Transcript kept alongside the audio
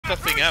that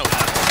thing out.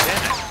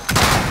 Damn it.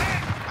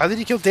 How did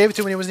he kill David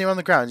when he wasn't even on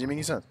the ground? Do you make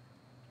any sense?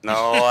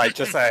 No, it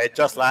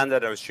just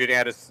landed. I was shooting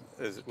at his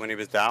when he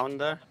was down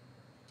there.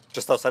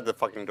 Just outside the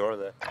fucking door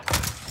there.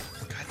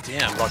 God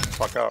damn. Locked the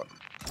fuck out.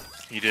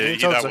 He did.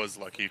 That was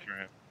lucky for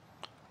him.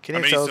 Can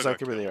you tell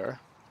exactly where they are?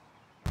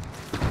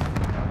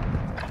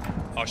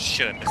 Oh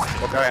shit, I missed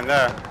it. What guy in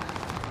there?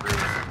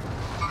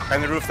 Guy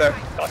in the roof there.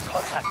 Got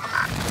contact.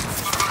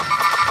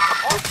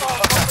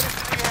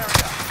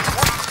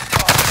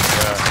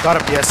 Yeah.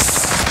 Got him, yes.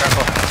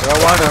 Careful. They're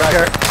all one, I don't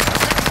care.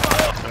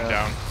 I'm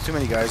down. Too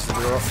many guys.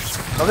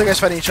 Other guys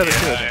fighting each other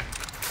too.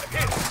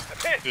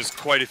 There's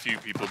quite a few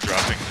people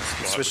dropping this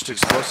spot. Switch to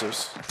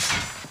explosives.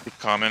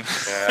 Common.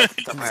 Yeah,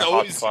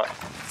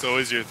 it's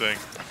always your thing.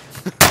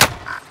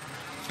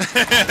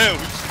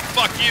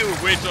 Fuck you!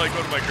 Wait till I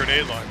go to my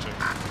grenade launcher.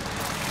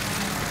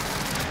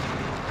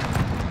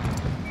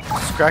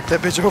 Just crack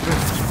that bitch open.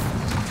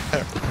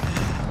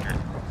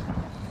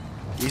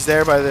 He's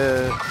there by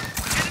the...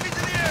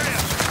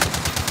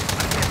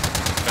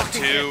 Got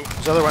two.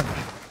 There's another one.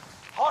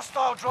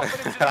 Hostile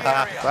dropping into the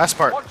area. Glass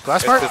part.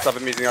 Glass part? It's up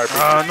amazing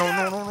RPG. No.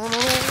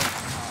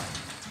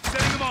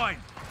 Setting a mine.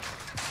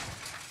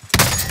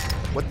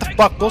 What the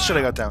fuck? Bullshit,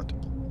 I got downed.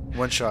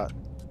 One shot.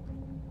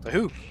 By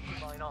who?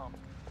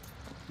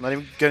 Not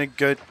even gonna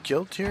get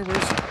killed here? Where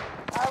is he?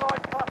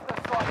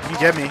 He can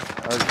get me.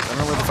 I don't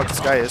know where the fuck this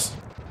guy is.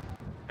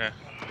 Yeah.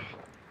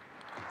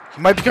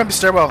 He might be coming to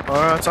stairwell.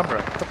 Oh, it's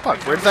Umbra. What the fuck?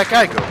 Where did that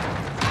guy go? I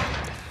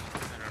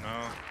don't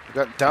know. He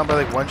got down by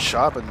like one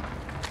shot and...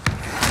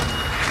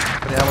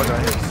 Putting ammo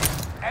down here.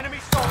 Enemy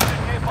soldiers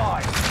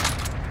nearby.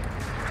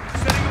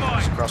 Setting a mine.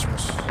 He's across from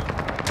us.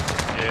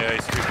 Yeah,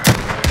 he's creeping.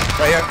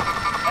 Right here.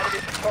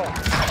 Enemy patrol.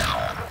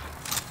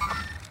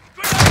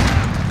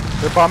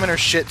 They're bombing our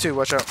shit too,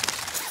 watch out.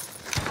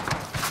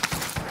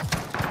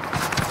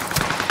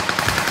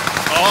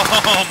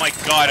 Oh my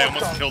god, I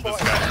almost killed this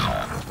guy.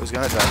 He's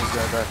gonna die, he's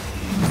gonna die.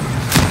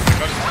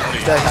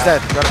 He's He's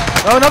dead. Got him.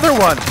 Oh, another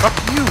one! Fuck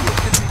you!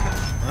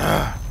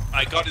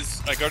 I got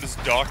his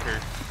Docker.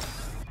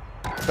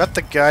 Got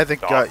the guy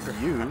that got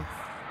you.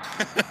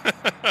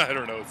 I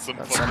don't know, it's some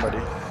Got fucking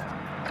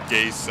somebody.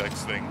 gay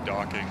sex thing,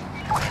 docking.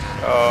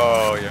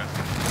 Oh yeah.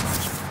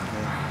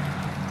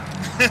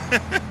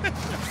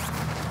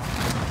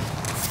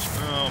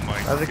 Oh my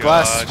god. The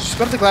glass. Just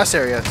go to the glass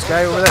area. This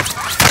guy over there.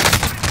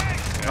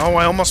 Oh,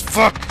 I almost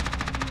fuck.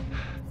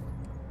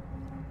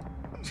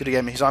 He's gonna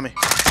get me. He's on me.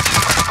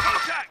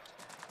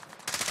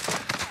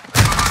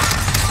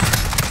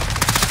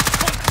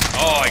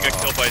 Oh, I got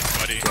killed by his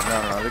buddy.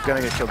 No, they're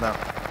gonna get killed now.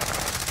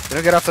 They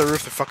don't get off the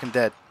roof, they're fucking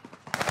dead.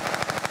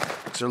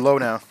 Because they're low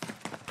now.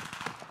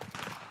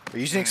 Are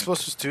you using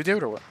explosives too,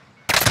 dude, or what?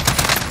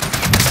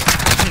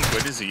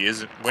 When is he?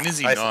 When is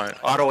he not?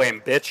 Auto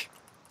aim, bitch.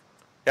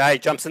 Guy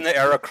jumps in the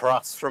air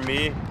across from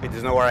me. He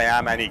doesn't know where I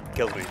am, and he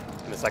kills me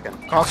in a second.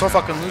 Console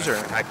fucking loser.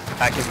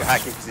 Hacking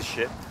piece of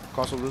shit.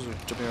 Console loser.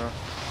 Jumping around.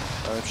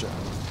 Random shit.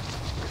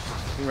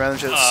 Being random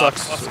shit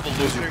sucks. Possible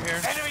loser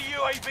here. Enemy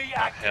UAV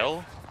active.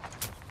 Hell?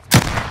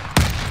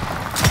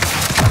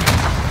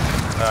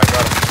 Got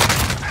him.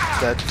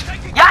 Dead.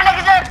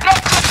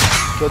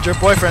 Killed your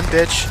boyfriend,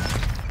 bitch.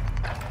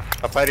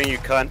 I'm fighting you,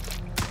 cunt.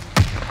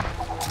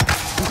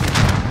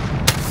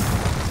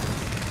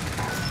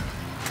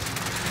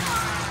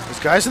 There's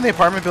guys in the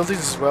apartment buildings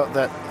as well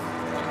that...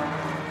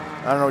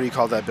 I don't know what you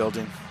call that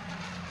building.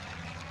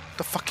 What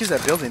the fuck is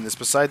that building that's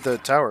beside the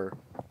tower?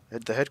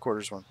 The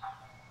headquarters one.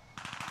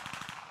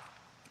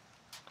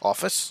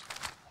 Office?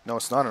 No,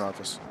 it's not an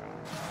office.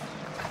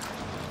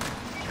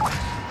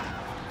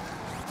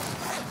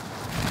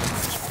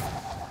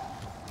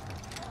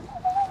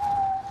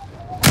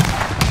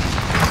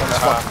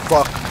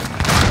 Fuck.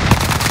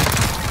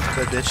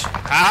 Good bitch.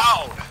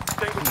 Ow!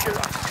 Single killer.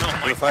 Oh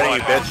my I'm fighting you,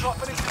 god. bitch.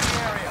 Dropping into the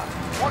area.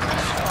 Watch the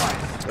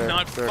skies. There,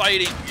 Not there.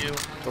 fighting you.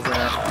 Over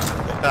now.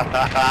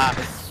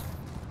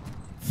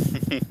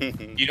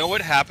 You know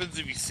what happens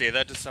if you say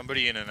that to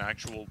somebody in an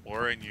actual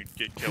war and you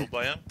get killed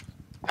by him?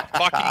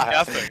 Fucking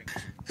nothing.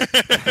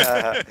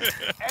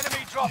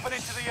 Enemy dropping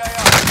into the AR.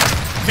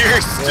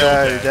 You're still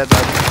Yeah, dead. you're dead,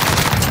 buddy.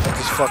 What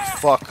this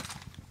fuck.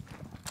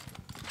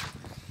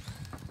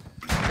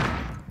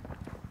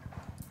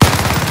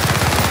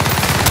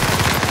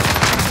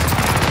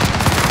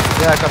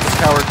 Yeah, I got this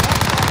coward.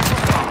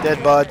 Dead,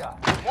 bud.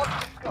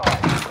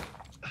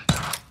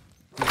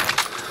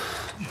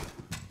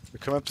 We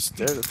come up the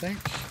stairs, I think.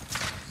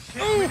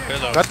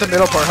 Hello. Got the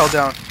middle part held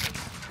down.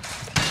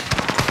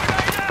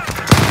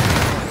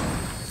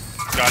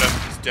 Got him.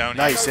 He's down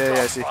Nice, here.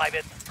 yeah, I see.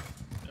 Private.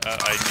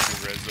 I need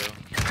a res though.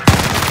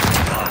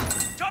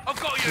 I've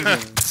got you.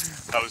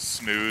 That was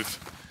smooth.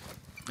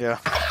 Yeah.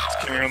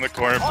 Came around the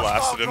corner,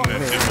 blasted him,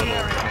 and his little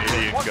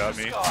idiot Watch got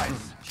the me.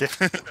 skies.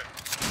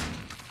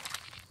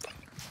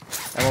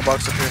 Ammo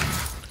box up here.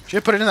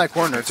 Should put it in that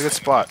corner. It's a good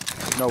spot.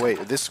 No,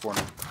 wait, this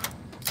corner.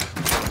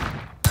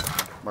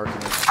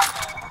 Marking it.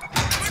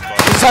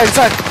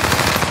 Inside.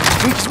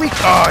 He's weak.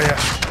 Oh yeah.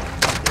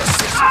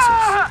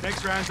 Yes.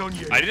 Next round's on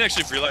you. I didn't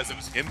actually realize it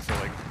was him for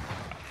like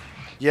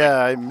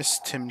Yeah, I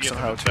missed him Yeah,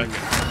 somehow that too.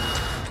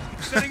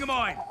 second. Setting a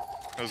mine.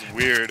 That was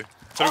weird. I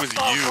thought it was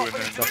you, and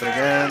then Drop it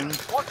again.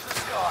 Watch the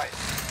skies.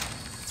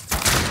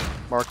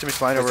 Marked him. He's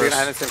flying Is over he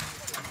gonna us. hit the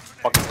same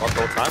fucking spot the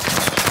whole time?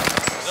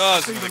 oh,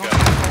 this is the guy.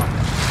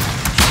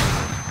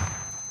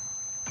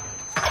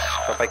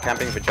 Got by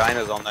camping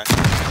vaginas on there.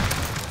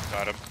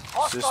 Got him.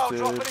 Hostile Assisted.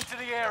 dropping into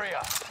the area.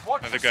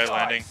 Watch Another the guy skies.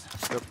 landing.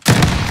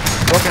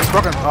 Broken. He's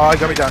broken. Oh, he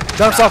got me down.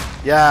 Down himself.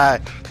 Yeah,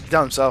 he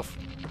down himself.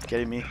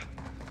 Getting me.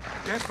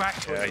 Get back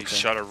to Yeah, it. he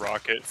shot a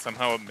rocket.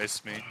 Somehow it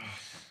missed me.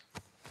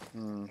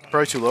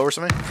 Probably too low or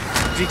something.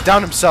 He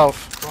downed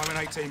himself. Driving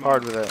 18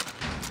 Hard with it.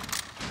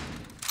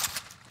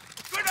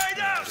 Grenade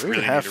out. We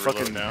Really even have need to reload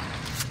fucking. now.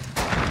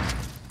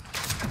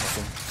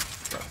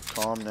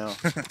 Calm now.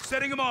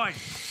 Setting a mine.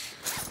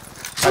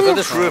 I got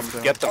this Calm roof.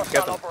 down. Get them.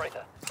 Get them.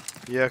 Operator.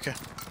 Yeah, okay.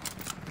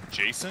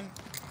 Jason?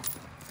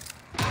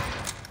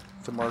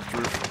 The marked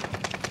roof.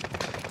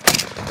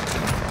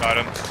 Got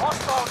him.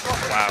 Hostile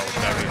dropping Wow, into the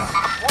that area. was-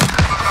 Watch the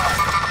skies.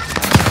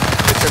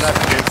 It's your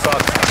left game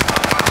sucks.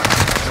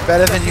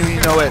 Better than you,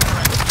 you know it.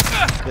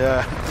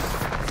 Yeah.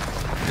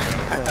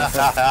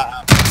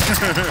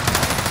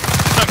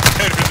 I'm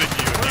better than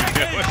you, and you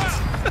know it.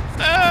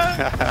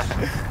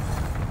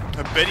 I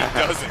bet he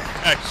doesn't,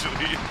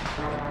 actually.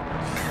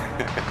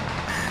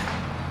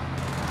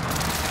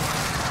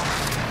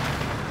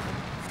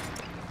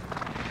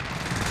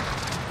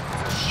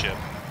 Ship.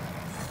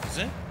 Is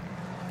it?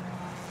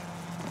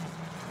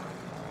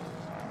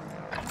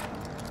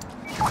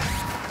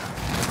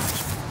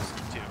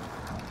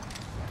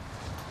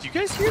 Do you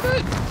guys hear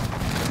that?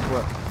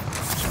 What?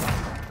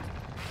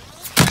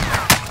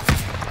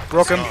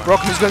 Broken.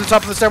 Broken. He's going to the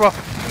top of the stairwell.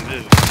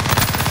 It is.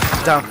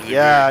 Down. Really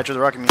Yeah, I weird. drew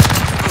the rocket me.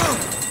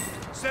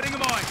 Setting a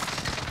mine.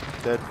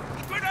 Dead.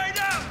 Grenade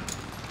out.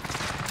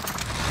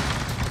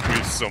 We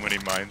have so many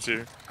mines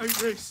here.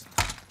 Eight Reese.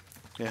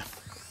 Yeah.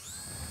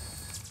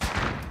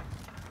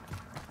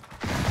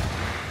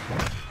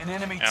 An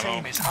enemy Ammo.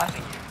 team is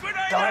hunting you.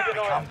 Don't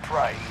become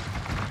prey.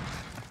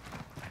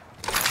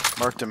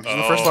 Marked him. He's in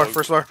the Oh. first floor.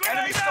 First floor.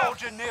 Enemy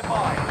soldier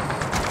nearby.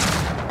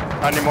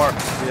 Not anymore.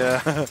 Yeah.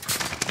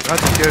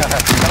 Hunting, dude.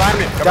 Behind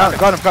me. Come Down. on.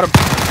 Got him. Got him.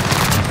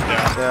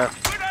 Yeah. Yeah.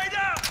 Grenade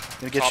out.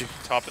 Gonna get you.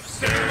 Top of the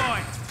Setting a stairs.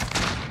 mine.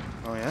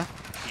 Oh yeah.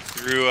 He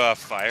threw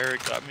fire.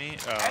 It got me.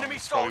 Enemy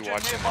He's probably soldier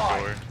watching nearby.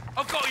 the door.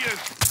 I've got you.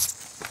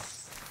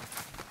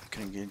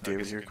 Can get I David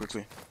guess here you can-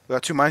 quickly. We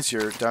got two mines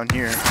here. Down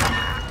here.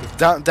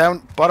 Down.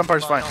 Bottom part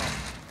is fine.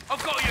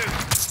 I've got you.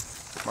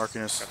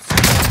 Marking us.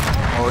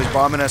 Oh, he's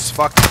bombing us.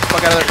 Fuck.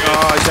 Fuck out of there.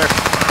 Oh, he's there.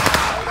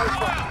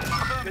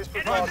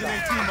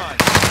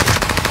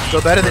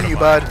 Still better than you,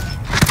 bud.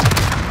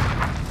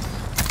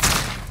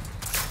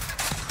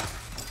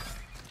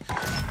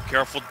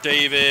 Careful,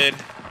 David.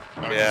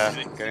 Oh, Yeah.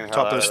 he's- Getting the Top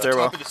hell of the out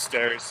stairwell. Top of the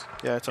stairs.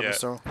 Yeah, top of Yeah. the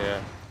stairwell. Yeah.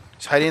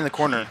 He's hiding in the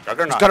corner.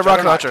 Juggernaut. He's got a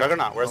rocket Juggernaut, launcher.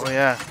 Juggernaut. Where's Oh it?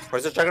 yeah.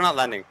 Where's the Juggernaut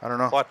landing? I don't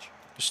know. Watch.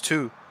 There's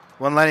two.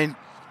 One landing.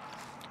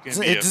 Gonna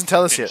It be a doesn't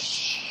tell us fucking yet.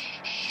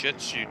 Shit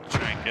shoot.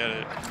 Try and get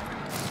it.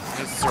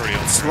 This is already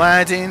It's over.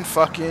 landing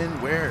fucking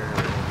where?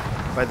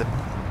 By the.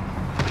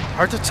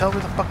 Hard to tell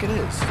where the fuck it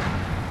is.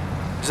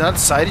 Is it not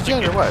decided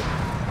yet or what?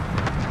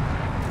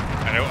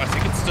 I know. I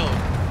think it's still.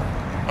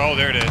 Oh,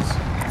 there it is.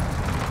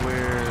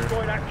 Where?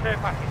 Destroy that care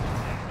package.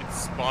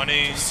 It's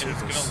spawning. And it's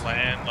gonna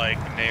land like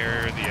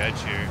near the edge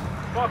here.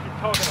 Marking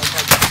target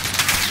location.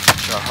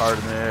 Shot hard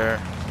in there.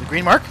 The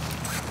green mark?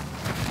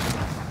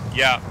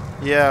 Yeah.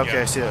 Yeah. Okay,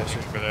 Yeah, I see that. I see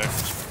it. over there.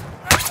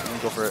 I'm gonna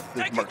go for it.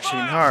 The mark shooting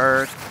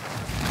hard.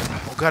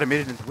 Oh god, I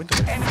made it in the window.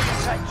 Enemy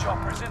attack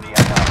choppers in the air.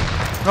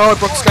 No, I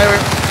broke the skyway.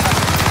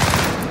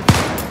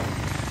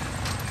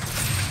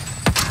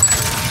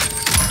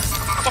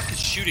 Fuck is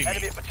shooting me?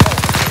 Enemy at patrol.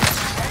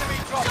 Enemy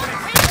dropping. Oh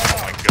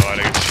my god!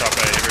 I got shot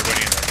by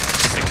everybody in like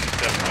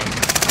 67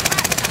 months.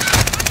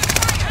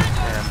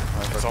 Damn.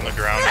 It's on the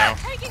ground now.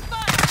 Taking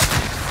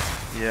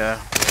fire! Yeah.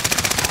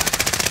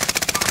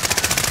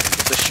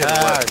 Get this shit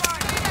Ah. away.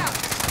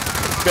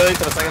 Billy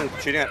to the second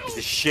shooting at a piece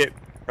of shit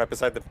right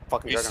beside the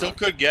fucking You still Juggernaut.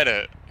 could get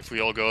it if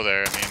we all go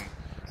there. I mean,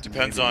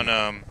 depends on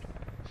Getting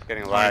how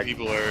many lag.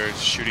 people are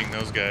shooting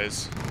those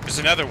guys. There's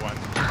another one.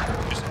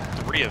 There's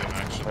 3 of them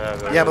actually.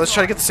 Yeah, but let's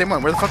try to get the same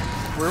one. Where the fuck?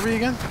 Where are we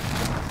again?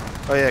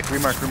 Oh yeah,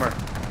 green mark. Green mark.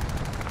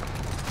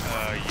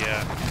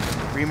 Yeah.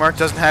 Green mark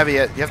doesn't have it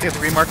yet. You have to get the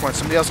green mark one.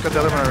 Somebody else got the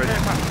other one already.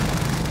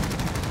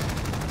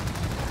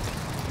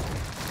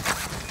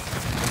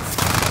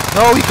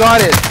 No, he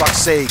got it. Fuck's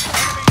sake.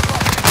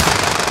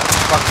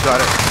 Fuck, he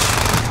got it.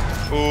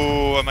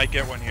 Oh, I might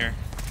get one here.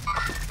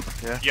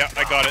 Yeah. Yeah,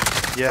 I got it.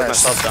 Put Yes.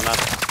 myself down that.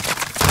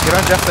 Get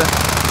on Jeff then.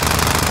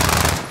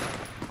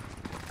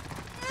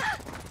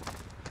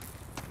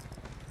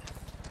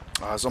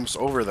 Oh, it's almost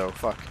over though.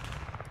 Fuck.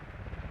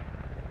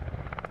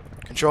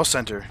 Control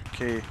center.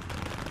 Okay.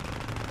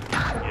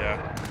 Yeah.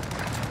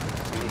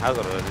 How's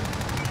it already?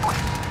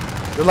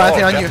 They're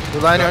landing on Jeff. you.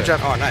 They're landing on Got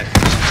Jeff. it. Oh, nice.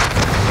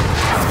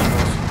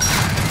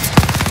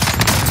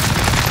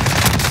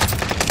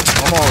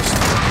 Almost.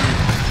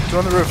 Two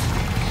on the roof.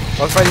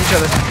 While fighting each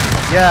other.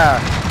 Yeah.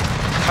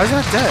 How's he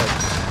not dead?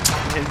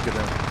 Yeah, he's good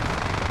then.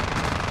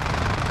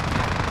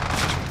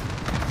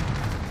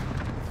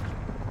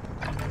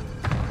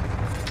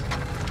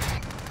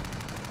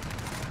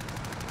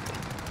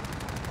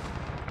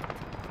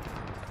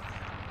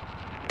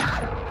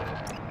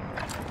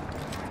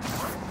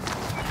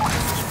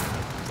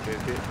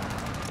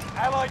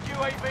 Allied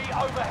UAV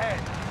overhead.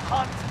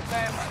 Hunt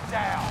them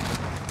down.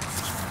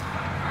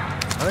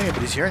 I don't think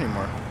anybody's here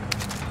anymore.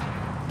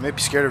 You might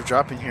be scared of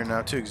dropping here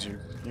now too, because you're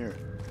here.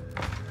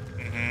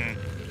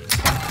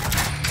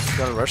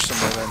 Gotta rush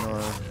somewhere then,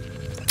 or...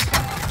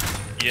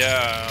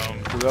 Yeah,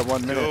 We got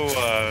 1 minute. go,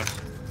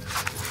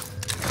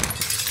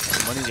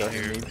 Money's out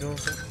here, maybe.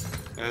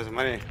 There's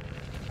money.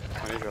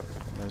 Money drop.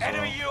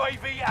 Enemy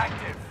UAV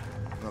active.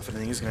 I don't know if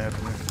anything is gonna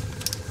happen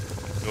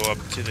there. go up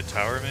to the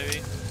tower,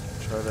 maybe?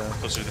 Try to...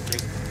 Closer to the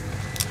prison.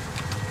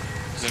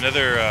 There's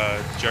another,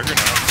 Juggernaut.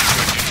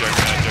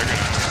 Juggernaut.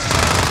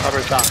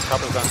 Copper's down.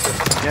 Copper's down too.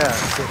 Yeah.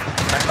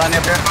 Right, landing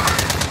up here.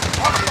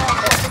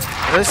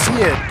 Let's see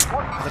it.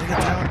 Let it get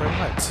down by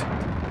what?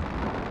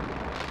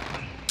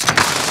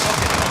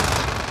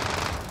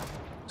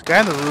 This guy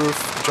on the roof,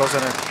 control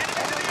center.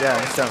 Yeah,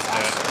 he's down.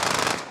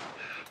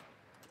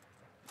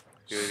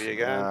 UAV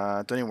again.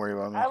 Don't even worry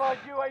about me. Allied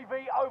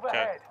UAV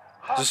overhead.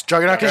 This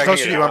Juggernaut getting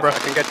closer to you, bro. I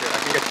can get you. I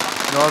can get you.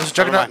 No, there's a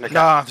Juggernaut. Never mind,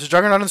 Nah, there's a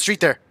Juggernaut on the street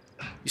there.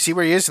 You see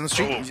where he is in the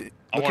street? Oh,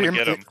 I Look wanna at your,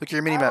 get him. look at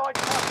your mini map.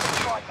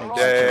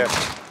 Yeah.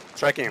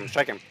 Striking him.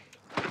 Strike him.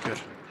 Good.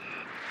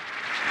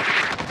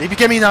 Maybe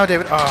get me now,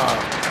 David. Oh.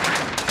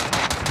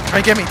 Try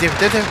and get me, David.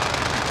 David.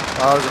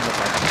 Oh, I was in the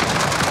fire.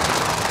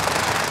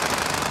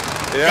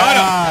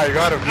 Yeah, you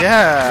got him.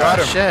 Yeah, Got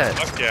him. shit.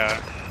 Fuck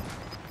yeah.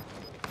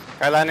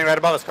 Guy landing right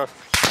above us, Coach.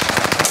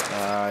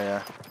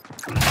 Yeah.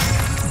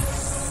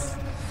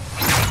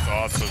 That's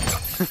awesome.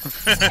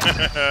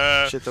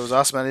 Shit, that was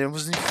awesome, man. I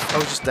was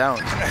just down.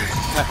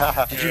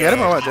 Did you get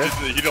him or what, dude?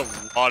 He did a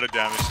lot of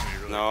damage to me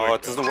really No,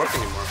 quick, it doesn't work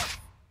anymore.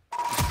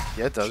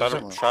 Yeah, it does.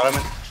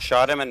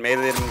 Shot him and made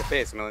it in the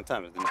face a million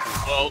times. Didn't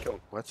Well, kill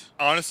him. What?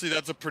 Honestly,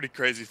 that's a pretty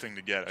crazy thing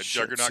to get. A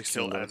Shit, Juggernaut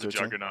 16 kill as a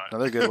 13. Juggernaut.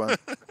 Another good one.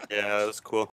 Yeah, that's cool.